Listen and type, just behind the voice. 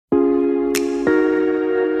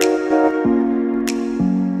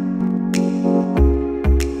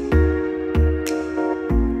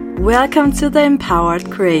Welcome to The Empowered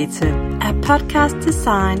Creative, a podcast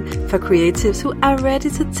designed for creatives who are ready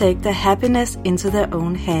to take their happiness into their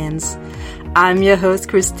own hands. I'm your host,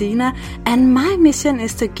 Christina, and my mission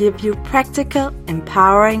is to give you practical,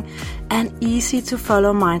 empowering, and easy to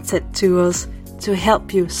follow mindset tools to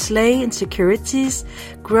help you slay insecurities,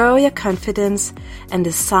 grow your confidence, and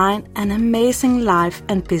design an amazing life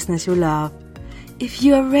and business you love. If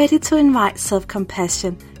you are ready to invite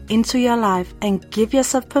self-compassion into your life and give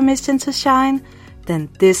yourself permission to shine, then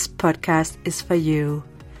this podcast is for you.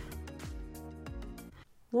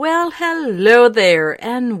 Well, hello there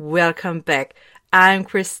and welcome back. I'm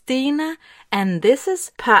Christina and this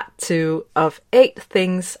is part 2 of 8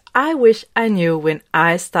 things I wish I knew when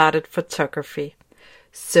I started photography.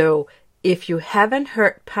 So, if you haven't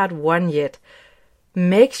heard part 1 yet,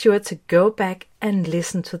 make sure to go back and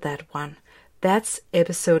listen to that one. That's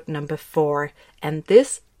episode number 4, and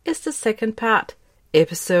this is the second part,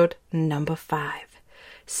 episode number 5.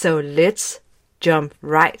 So let's jump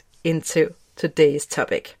right into today's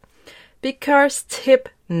topic. Because tip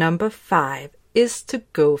number 5 is to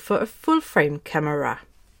go for a full frame camera.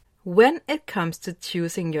 When it comes to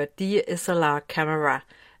choosing your DSLR camera,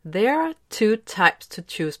 there are 2 types to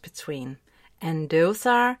choose between, and those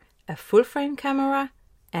are a full frame camera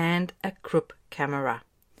and a crop camera.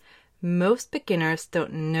 Most beginners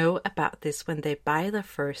don't know about this when they buy their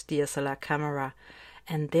first DSLR camera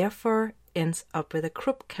and therefore ends up with a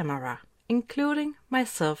crop camera, including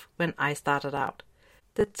myself when I started out.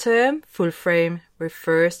 The term full frame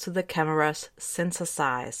refers to the camera's sensor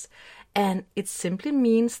size, and it simply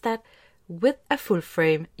means that with a full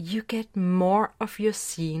frame you get more of your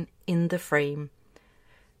scene in the frame.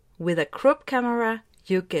 With a crop camera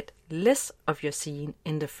you get less of your scene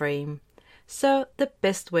in the frame. So the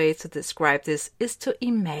best way to describe this is to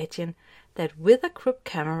imagine that with a crop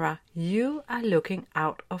camera you are looking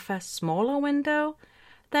out of a smaller window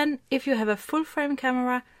than if you have a full frame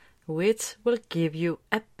camera, which will give you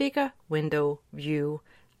a bigger window view.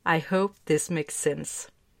 I hope this makes sense.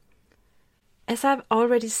 As I've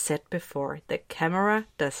already said before, the camera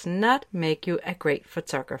does not make you a great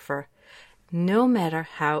photographer, no matter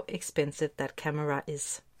how expensive that camera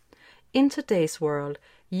is. In today's world,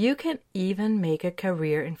 you can even make a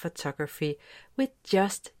career in photography with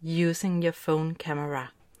just using your phone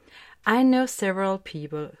camera. I know several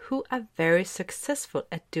people who are very successful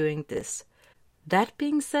at doing this. That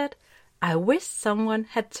being said, I wish someone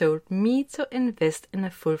had told me to invest in a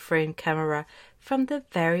full-frame camera from the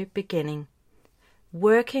very beginning.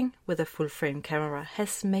 Working with a full-frame camera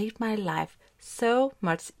has made my life so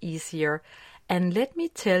much easier, and let me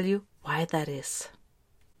tell you why that is.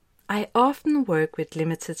 I often work with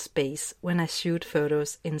limited space when I shoot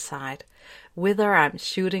photos inside, whether I'm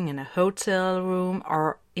shooting in a hotel room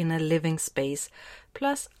or in a living space.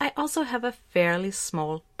 Plus, I also have a fairly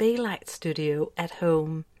small daylight studio at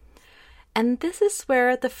home. And this is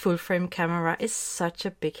where the full-frame camera is such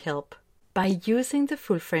a big help. By using the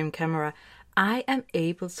full-frame camera, I am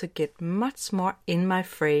able to get much more in my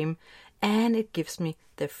frame, and it gives me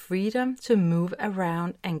the freedom to move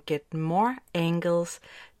around and get more angles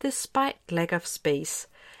despite lack of space.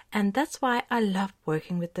 And that's why I love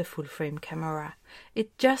working with the full frame camera.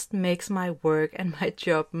 It just makes my work and my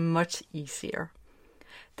job much easier.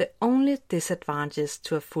 The only disadvantage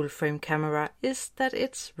to a full frame camera is that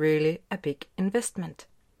it's really a big investment.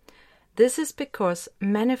 This is because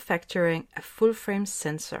manufacturing a full frame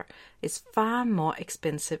sensor is far more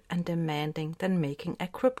expensive and demanding than making a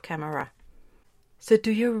crop camera. So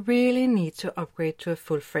do you really need to upgrade to a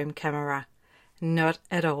full frame camera? Not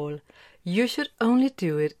at all. You should only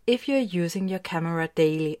do it if you're using your camera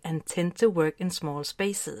daily and tend to work in small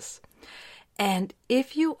spaces. And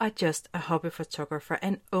if you are just a hobby photographer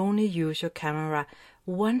and only use your camera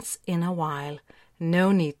once in a while,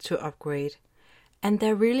 no need to upgrade. And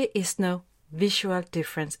there really is no visual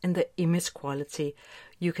difference in the image quality.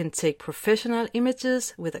 You can take professional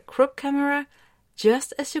images with a crop camera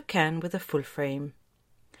just as you can with a full frame.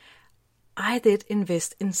 I did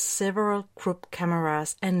invest in several crop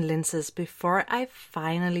cameras and lenses before I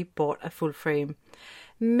finally bought a full frame,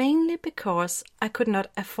 mainly because I could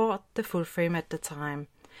not afford the full frame at the time.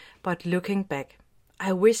 But looking back,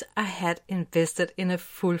 I wish I had invested in a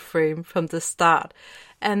full frame from the start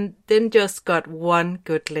and then just got one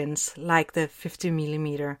good lens like the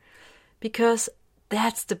 50mm, because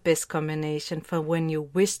that's the best combination for when you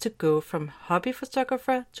wish to go from hobby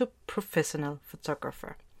photographer to professional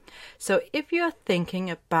photographer. So if you're thinking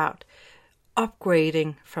about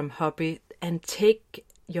upgrading from hobby and take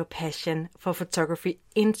your passion for photography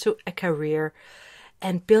into a career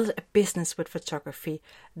and build a business with photography,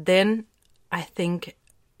 then I think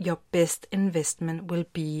your best investment will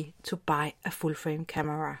be to buy a full-frame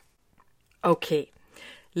camera. Okay,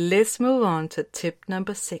 let's move on to tip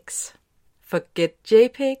number 6. Forget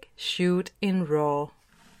JPEG, shoot in RAW.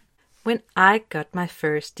 When I got my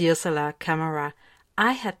first DSLR camera,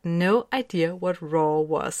 I had no idea what RAW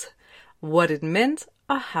was, what it meant,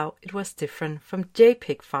 or how it was different from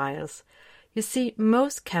JPEG files. You see,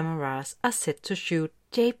 most cameras are set to shoot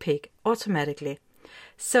JPEG automatically,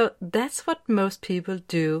 so that's what most people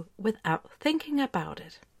do without thinking about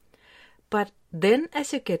it. But then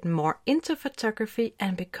as you get more into photography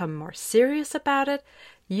and become more serious about it,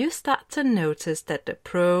 you start to notice that the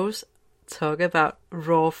pros talk about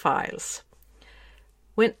RAW files.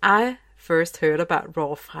 When I first heard about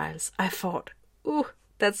RAW files, I thought, ooh,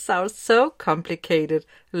 that sounds so complicated.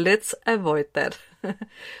 Let's avoid that.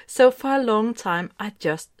 So for a long time, I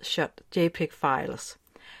just shot JPEG files.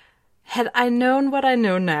 Had I known what I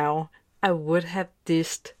know now, I would have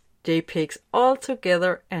dished JPEGs all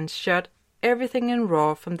together and shot everything in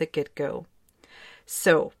RAW from the get-go.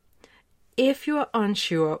 So, if you are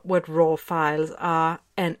unsure what RAW files are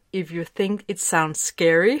and if you think it sounds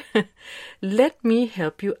scary, let me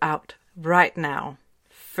help you out right now.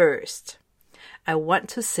 First, I want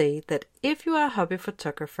to say that if you are a hobby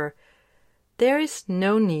photographer, there is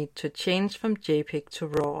no need to change from JPEG to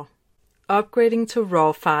RAW. Upgrading to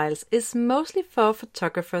RAW files is mostly for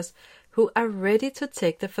photographers who are ready to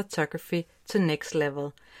take the photography to next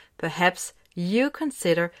level. Perhaps you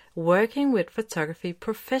consider working with photography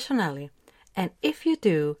professionally, and if you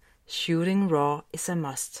do, shooting RAW is a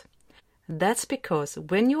must. That's because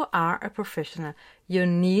when you are a professional, you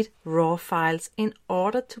need RAW files in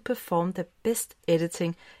order to perform the best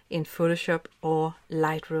editing in Photoshop or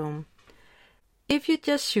Lightroom. If you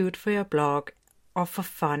just shoot for your blog or for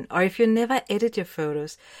fun, or if you never edit your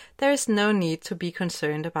photos, there is no need to be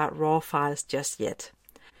concerned about RAW files just yet.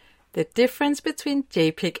 The difference between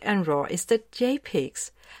JPEG and RAW is that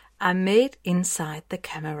JPEGs are made inside the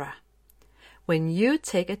camera. When you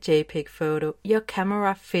take a JPEG photo, your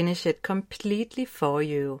camera finishes it completely for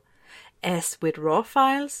you. As with RAW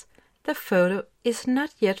files, the photo is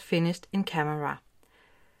not yet finished in camera.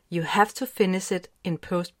 You have to finish it in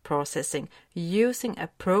post-processing using a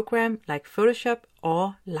program like Photoshop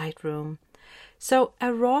or Lightroom. So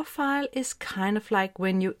a RAW file is kind of like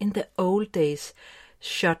when you in the old days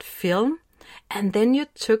shot film and then you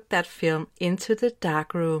took that film into the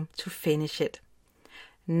darkroom to finish it.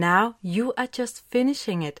 Now you are just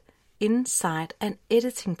finishing it inside an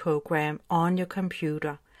editing program on your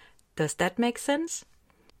computer. Does that make sense?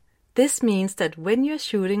 This means that when you're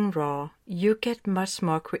shooting RAW, you get much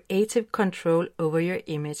more creative control over your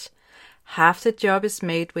image. Half the job is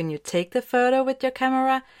made when you take the photo with your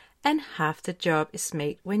camera, and half the job is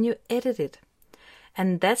made when you edit it.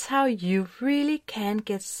 And that's how you really can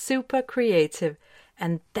get super creative,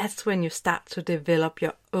 and that's when you start to develop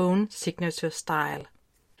your own signature style.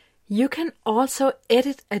 You can also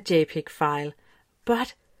edit a JPEG file,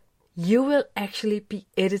 but you will actually be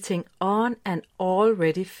editing on an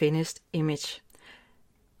already finished image,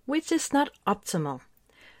 which is not optimal.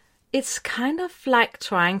 It's kind of like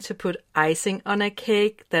trying to put icing on a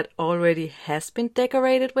cake that already has been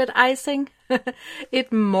decorated with icing.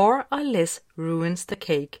 It more or less ruins the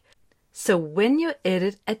cake. So when you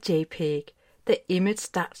edit a JPEG, the image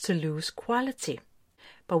starts to lose quality.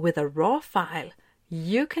 But with a RAW file,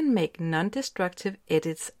 you can make non-destructive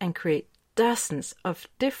edits and create dozens of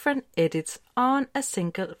different edits on a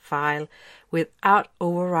single file without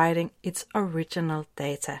overwriting its original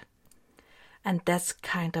data. And that's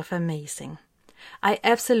kind of amazing. I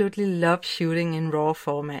absolutely love shooting in RAW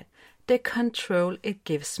format. The control it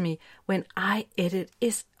gives me when I edit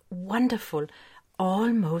is wonderful,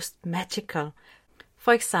 almost magical.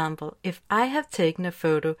 For example, if I have taken a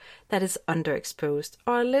photo that is underexposed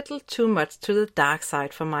or a little too much to the dark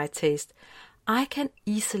side for my taste, I can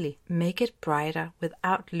easily make it brighter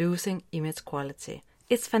without losing image quality.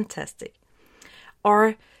 It's fantastic.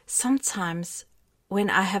 Or sometimes when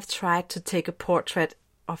I have tried to take a portrait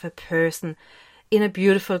of a person in a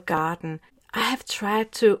beautiful garden, I have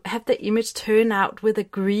tried to have the image turn out with a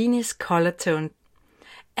greenish color tone.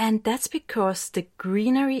 And that's because the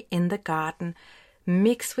greenery in the garden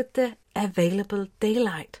mixed with the available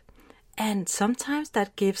daylight. And sometimes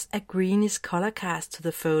that gives a greenish color cast to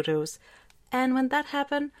the photos. And when that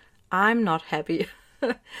happens, I'm not happy.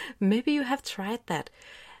 Maybe you have tried that.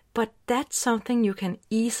 But that's something you can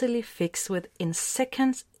easily fix within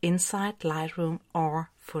seconds inside Lightroom or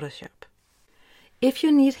Photoshop. If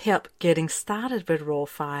you need help getting started with raw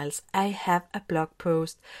files, I have a blog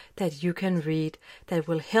post that you can read that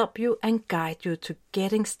will help you and guide you to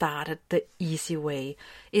getting started the easy way.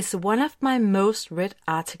 It's one of my most read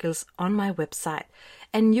articles on my website,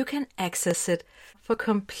 and you can access it for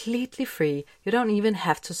completely free. You don't even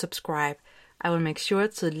have to subscribe. I will make sure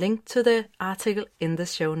to link to the article in the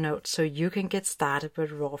show notes so you can get started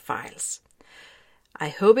with raw files. I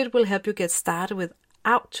hope it will help you get started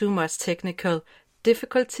without too much technical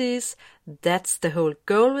difficulties. That's the whole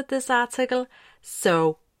goal with this article,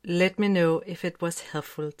 so let me know if it was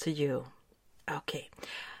helpful to you. Okay,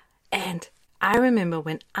 and I remember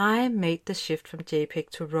when I made the shift from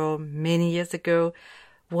JPEG to RAW many years ago,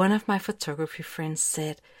 one of my photography friends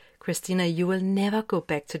said, "Christina, you will never go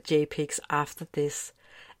back to JPEGs after this."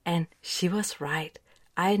 And she was right.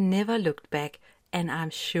 I never looked back, and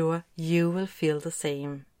I'm sure you will feel the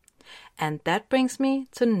same. And that brings me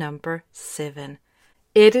to number 7.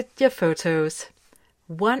 Edit your photos.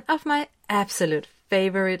 One of my absolute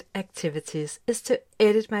favorite activities is to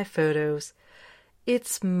edit my photos.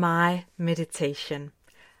 It's my meditation.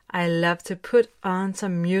 I love to put on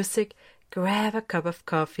some music, grab a cup of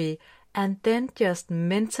coffee, and then just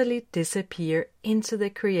mentally disappear into the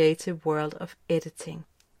creative world of editing.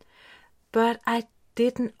 But I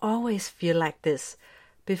didn't always feel like this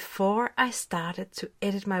before I started to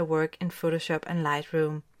edit my work in Photoshop and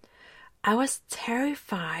Lightroom. I was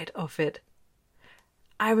terrified of it.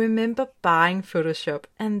 I remember buying Photoshop,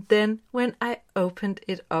 and then when I opened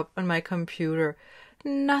it up on my computer,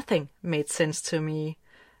 nothing made sense to me.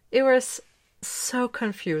 It was so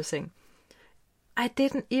confusing. I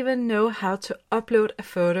didn't even know how to upload a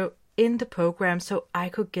photo in the program so I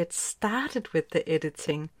could get started with the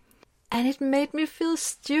editing. And it made me feel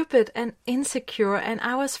stupid and insecure, and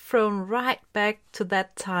I was thrown right back to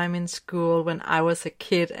that time in school when I was a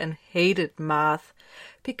kid and hated math,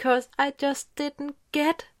 because I just didn't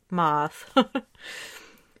get math.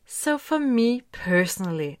 So for me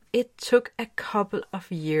personally, it took a couple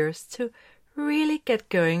of years to really get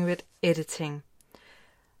going with editing.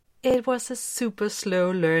 It was a super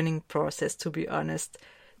slow learning process, to be honest.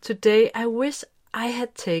 Today I wish I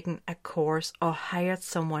had taken a course or hired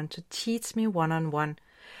someone to teach me one-on-one,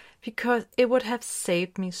 because it would have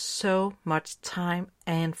saved me so much time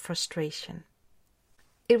and frustration.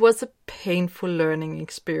 It was a painful learning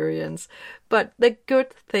experience, but the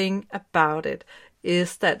good thing about it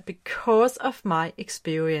is that because of my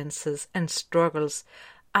experiences and struggles,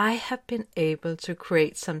 I have been able to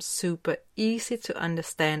create some super easy to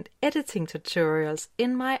understand editing tutorials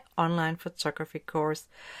in my online photography course.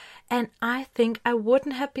 And I think I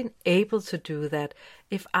wouldn't have been able to do that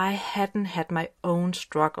if I hadn't had my own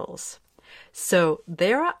struggles. So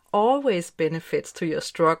there are always benefits to your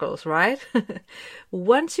struggles, right?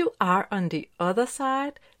 Once you are on the other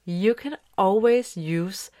side, you can always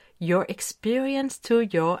use your experience to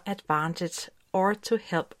your advantage or to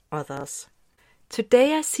help others.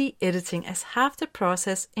 Today I see editing as half the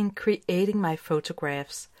process in creating my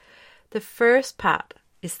photographs. The first part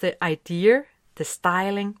is the idea, the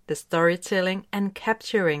styling, the storytelling, and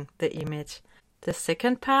capturing the image. The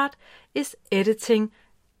second part is editing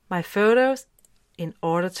my photos in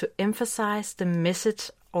order to emphasize the message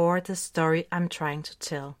or the story I'm trying to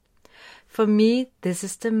tell. For me, this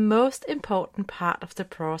is the most important part of the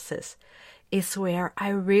process. It's where I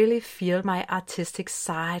really feel my artistic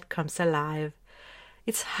side comes alive.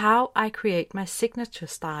 It's how I create my signature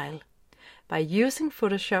style. By using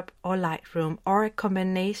Photoshop or Lightroom or a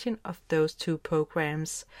combination of those two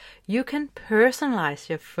programs, you can personalize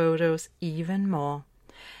your photos even more.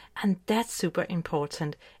 And that's super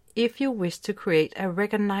important if you wish to create a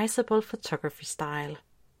recognizable photography style.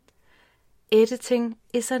 Editing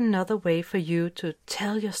is another way for you to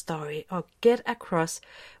tell your story or get across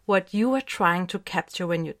what you were trying to capture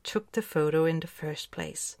when you took the photo in the first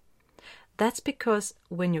place. That's because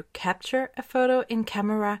when you capture a photo in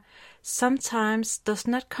camera, sometimes does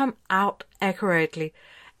not come out accurately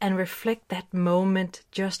and reflect that moment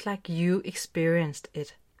just like you experienced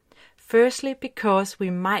it. Firstly, because we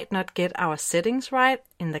might not get our settings right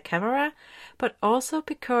in the camera, but also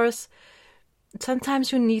because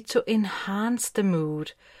sometimes you need to enhance the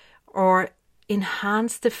mood or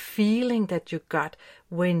enhance the feeling that you got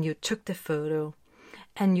when you took the photo.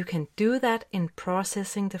 And you can do that in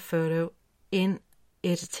processing the photo in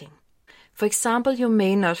editing. For example, you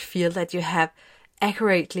may not feel that you have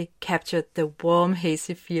accurately captured the warm,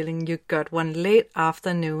 hazy feeling you got one late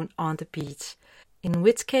afternoon on the beach, in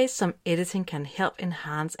which case some editing can help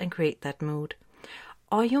enhance and create that mood.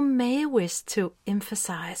 Or you may wish to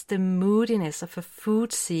emphasize the moodiness of a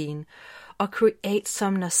food scene or create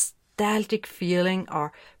some nostalgia nostalgic feeling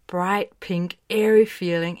or bright pink, airy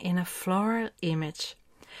feeling in a floral image.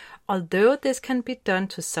 Although this can be done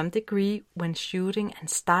to some degree when shooting and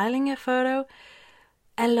styling a photo,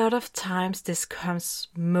 a lot of times this comes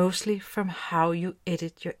mostly from how you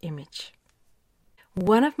edit your image.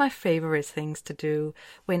 One of my favorite things to do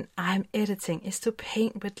when I'm editing is to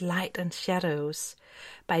paint with light and shadows.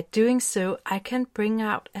 By doing so, I can bring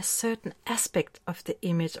out a certain aspect of the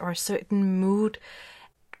image or a certain mood,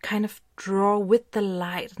 kind of draw with the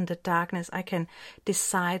light and the darkness. I can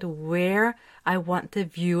decide where I want the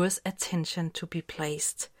viewer's attention to be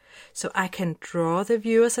placed. So I can draw the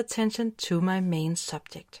viewer's attention to my main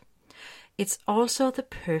subject. It's also the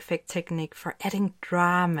perfect technique for adding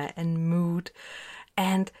drama and mood.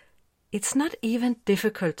 And it's not even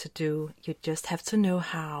difficult to do. You just have to know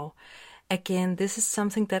how. Again, this is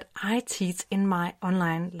something that I teach in my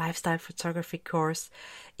online lifestyle photography course.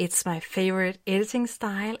 It's my favorite editing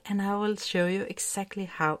style, and I will show you exactly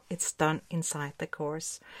how it's done inside the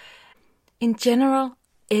course. In general,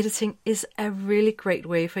 editing is a really great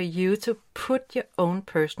way for you to put your own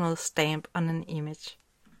personal stamp on an image.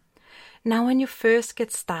 Now, when you first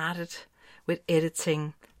get started with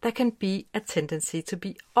editing, there can be a tendency to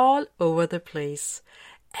be all over the place,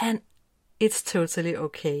 and it's totally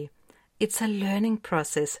okay. It's a learning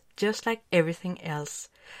process, just like everything else.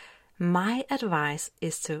 My advice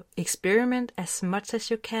is to experiment as much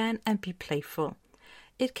as you can and be playful.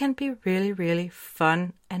 It can be really, really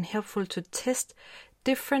fun and helpful to test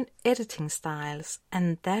different editing styles,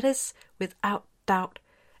 and that is without doubt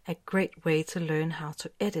a great way to learn how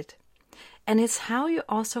to edit. And it's how you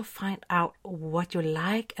also find out what you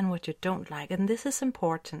like and what you don't like. And this is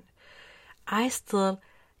important. I still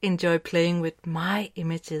enjoy playing with my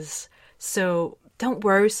images. So don't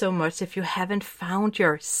worry so much if you haven't found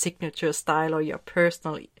your signature style or your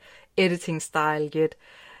personal editing style yet.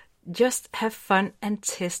 Just have fun and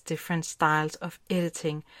test different styles of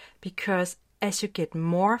editing, because as you get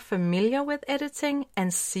more familiar with editing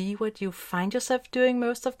and see what you find yourself doing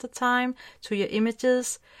most of the time to your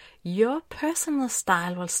images, your personal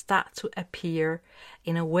style will start to appear.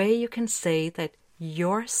 In a way, you can say that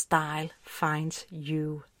your style finds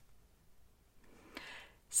you.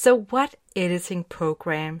 So what editing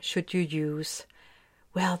program should you use?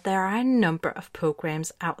 Well, there are a number of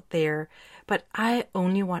programs out there, but I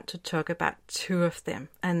only want to talk about two of them.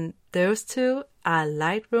 And those two are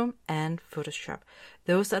Lightroom and Photoshop.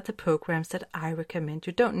 Those are the programs that I recommend.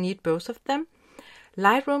 You don't need both of them.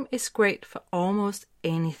 Lightroom is great for almost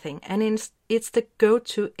anything, and it's the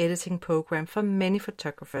go-to editing program for many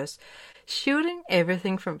photographers, shooting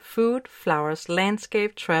everything from food, flowers,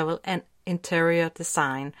 landscape, travel, and interior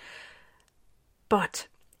design. But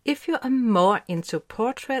if you are more into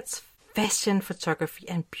portraits, fashion photography,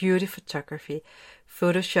 and beauty photography,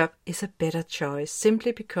 Photoshop is a better choice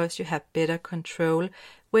simply because you have better control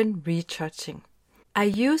when retouching. I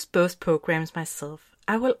use both programs myself.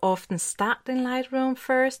 I will often start in Lightroom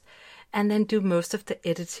first and then do most of the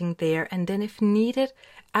editing there, and then if needed,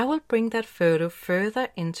 I will bring that photo further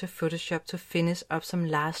into Photoshop to finish up some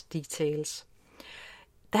last details.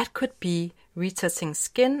 That could be retouching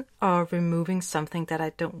skin or removing something that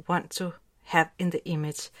I don't want to have in the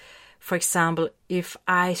image. For example, if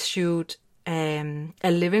I shoot a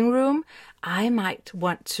living room, I might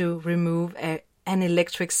want to remove an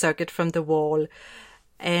electric socket from the wall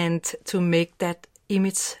and to make that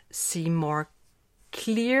image seem more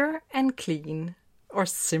clear and clean, or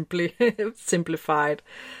simply simplified.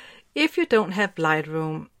 If you don't have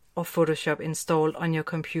Lightroom or Photoshop installed on your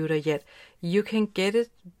computer yet, you can get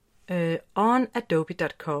it on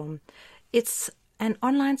adobe.com. It's an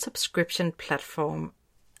online subscription platform,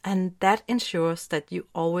 and that ensures that you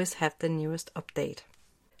always have the newest update.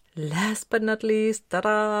 Last but not least,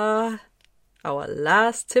 ta-da! Our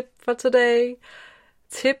last tip for today.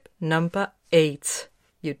 Tip number 8.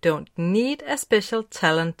 You don't need a special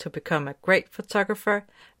talent to become a great photographer,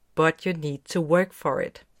 but you need to work for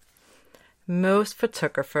it. Most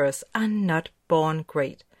photographers are not born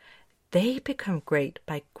great. They become great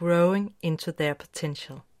by growing into their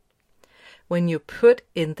potential. When you put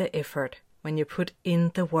in the effort, when you put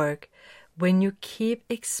in the work, when you keep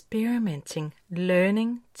experimenting,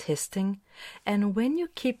 learning, testing, and when you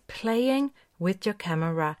keep playing with your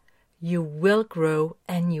camera, you will grow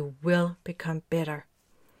and you will become better.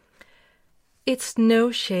 It's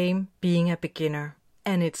no shame being a beginner,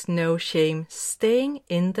 and it's no shame staying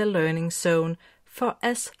in the learning zone for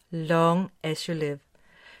as long as you live.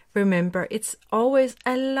 Remember, it's always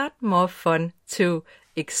a lot more fun to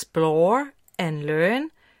explore and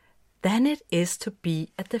learn than it is to be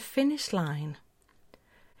at the finish line.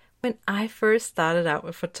 When I first started out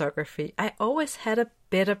with photography, I always had a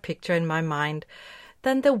better picture in my mind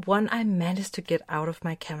than the one I managed to get out of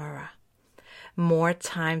my camera. More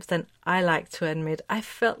times than I like to admit, I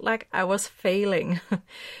felt like I was failing.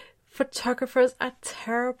 Photographers are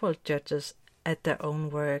terrible judges at their own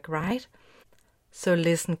work, right? So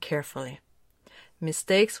listen carefully.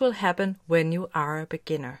 Mistakes will happen when you are a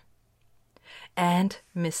beginner. And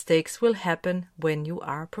mistakes will happen when you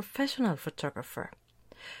are a professional photographer.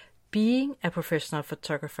 Being a professional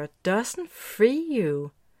photographer doesn't free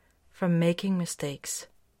you from making mistakes.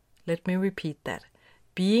 Let me repeat that.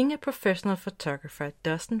 Being a professional photographer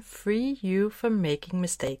doesn't free you from making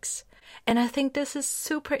mistakes. And I think this is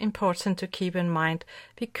super important to keep in mind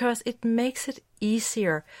because it makes it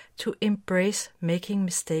easier to embrace making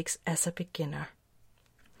mistakes as a beginner.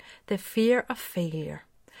 The fear of failure,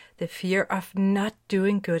 the fear of not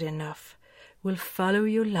doing good enough, will follow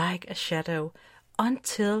you like a shadow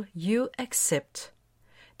until you accept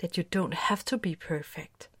that you don't have to be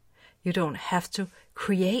perfect. You don't have to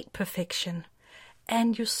create perfection.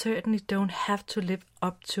 And you certainly don't have to live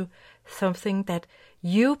up to something that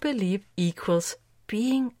you believe equals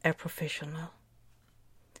being a professional.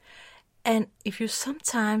 And if you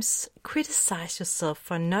sometimes criticize yourself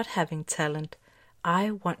for not having talent,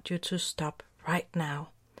 I want you to stop right now.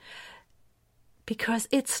 Because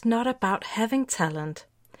it's not about having talent.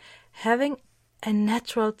 Having a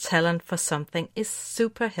natural talent for something is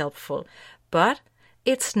super helpful, but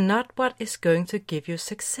it's not what is going to give you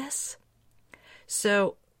success.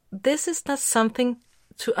 So this is not something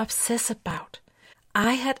to obsess about.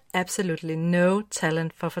 I had absolutely no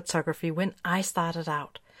talent for photography when I started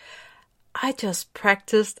out. I just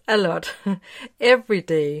practiced a lot every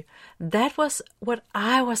day. That was what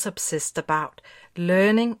I was obsessed about,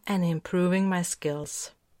 learning and improving my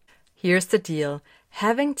skills. Here's the deal.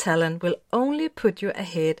 Having talent will only put you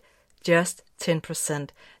ahead just 10%.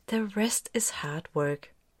 The rest is hard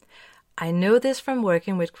work. I know this from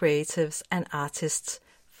working with creatives and artists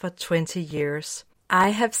for 20 years. I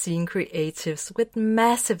have seen creatives with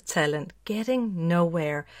massive talent getting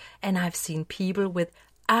nowhere, and I've seen people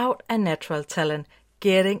without a natural talent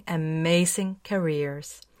getting amazing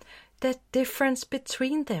careers. The difference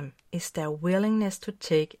between them is their willingness to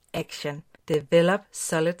take action, develop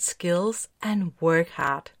solid skills, and work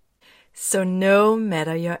hard. So no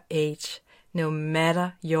matter your age, no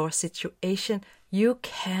matter your situation, you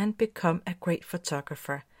can become a great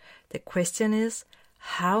photographer. The question is,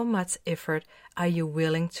 how much effort are you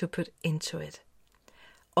willing to put into it?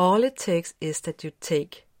 All it takes is that you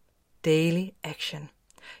take daily action.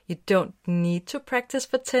 You don't need to practice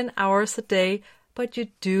for 10 hours a day, but you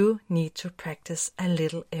do need to practice a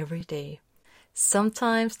little every day.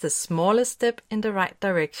 Sometimes the smallest step in the right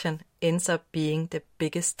direction ends up being the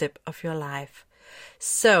biggest step of your life.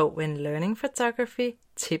 So when learning photography,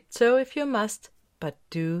 tiptoe if you must, but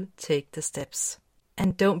do take the steps.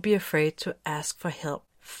 And don't be afraid to ask for help.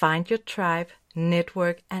 Find your tribe,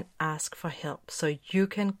 network, and ask for help so you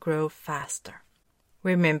can grow faster.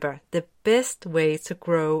 Remember, the best way to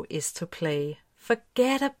grow is to play.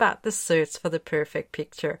 Forget about the search for the perfect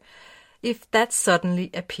picture. If that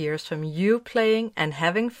suddenly appears from you playing and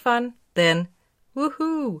having fun, then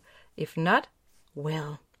woohoo! If not,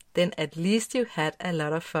 well, then at least you had a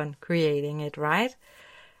lot of fun creating it, right?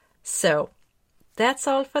 So, that's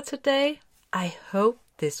all for today. I hope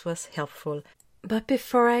this was helpful. But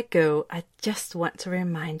before I go, I just want to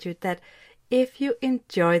remind you that if you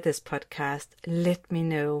enjoy this podcast, let me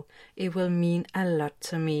know. It will mean a lot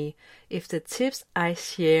to me. If the tips I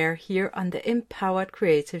share here on the Empowered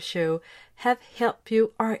Creative Show have helped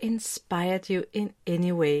you or inspired you in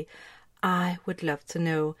any way, I would love to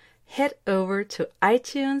know. Head over to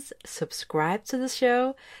iTunes, subscribe to the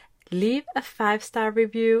show, leave a 5-star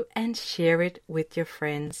review, and share it with your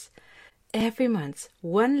friends. Every month,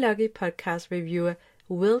 one lucky podcast reviewer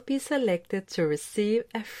will be selected to receive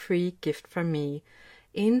a free gift from me.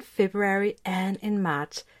 In February and in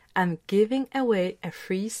March, I'm giving away a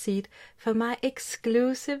free seat for my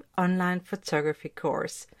exclusive online photography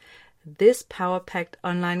course. This power-packed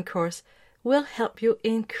online course will help you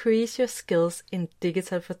increase your skills in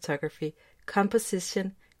digital photography,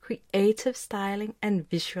 composition, creative styling, and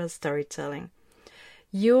visual storytelling.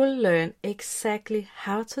 You'll learn exactly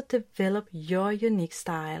how to develop your unique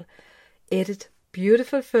style, edit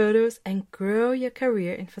beautiful photos, and grow your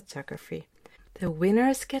career in photography. The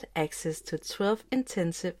winners get access to 12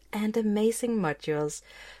 intensive and amazing modules,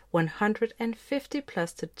 150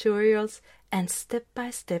 plus tutorials, and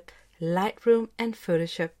step-by-step Lightroom and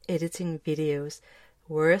Photoshop editing videos,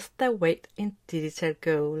 worth their weight in digital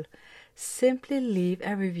gold. Simply leave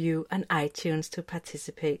a review on iTunes to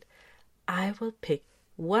participate. I will pick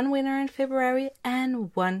one winner in February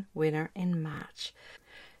and one winner in March.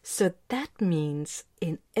 So that means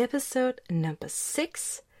in episode number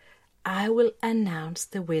 6, I will announce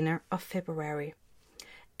the winner of February.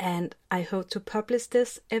 And I hope to publish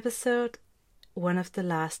this episode one of the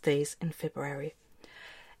last days in February.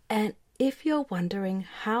 And if you're wondering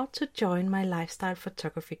how to join my lifestyle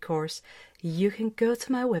photography course, you can go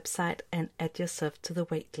to my website and add yourself to the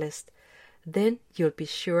waitlist. Then you'll be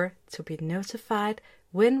sure to be notified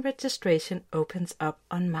when registration opens up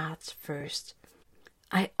on March 1st.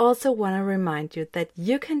 I also want to remind you that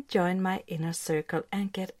you can join my inner circle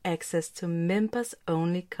and get access to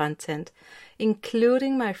members-only content,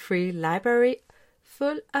 including my free library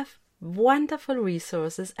full of wonderful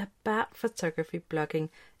resources about photography, blogging,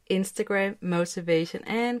 Instagram, motivation,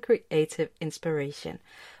 and creative inspiration.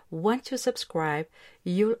 Once you subscribe,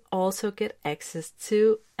 you'll also get access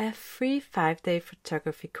to a free 5-day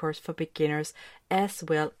photography course for beginners, as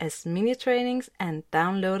well as mini trainings and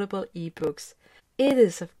downloadable ebooks. It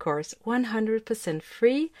is, of course, 100%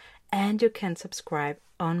 free, and you can subscribe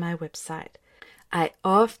on my website. I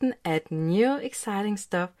often add new exciting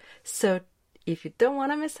stuff, so if you don't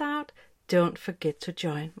want to miss out, don't forget to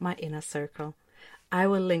join my inner circle. I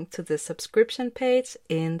will link to the subscription page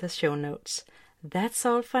in the show notes. That's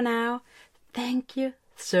all for now. Thank you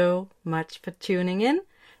so much for tuning in.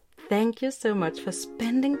 Thank you so much for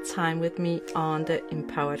spending time with me on the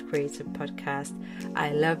Empowered Creative Podcast.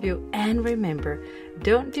 I love you, and remember,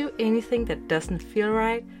 don't do anything that doesn't feel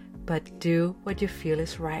right, but do what you feel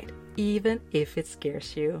is right, even if it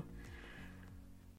scares you.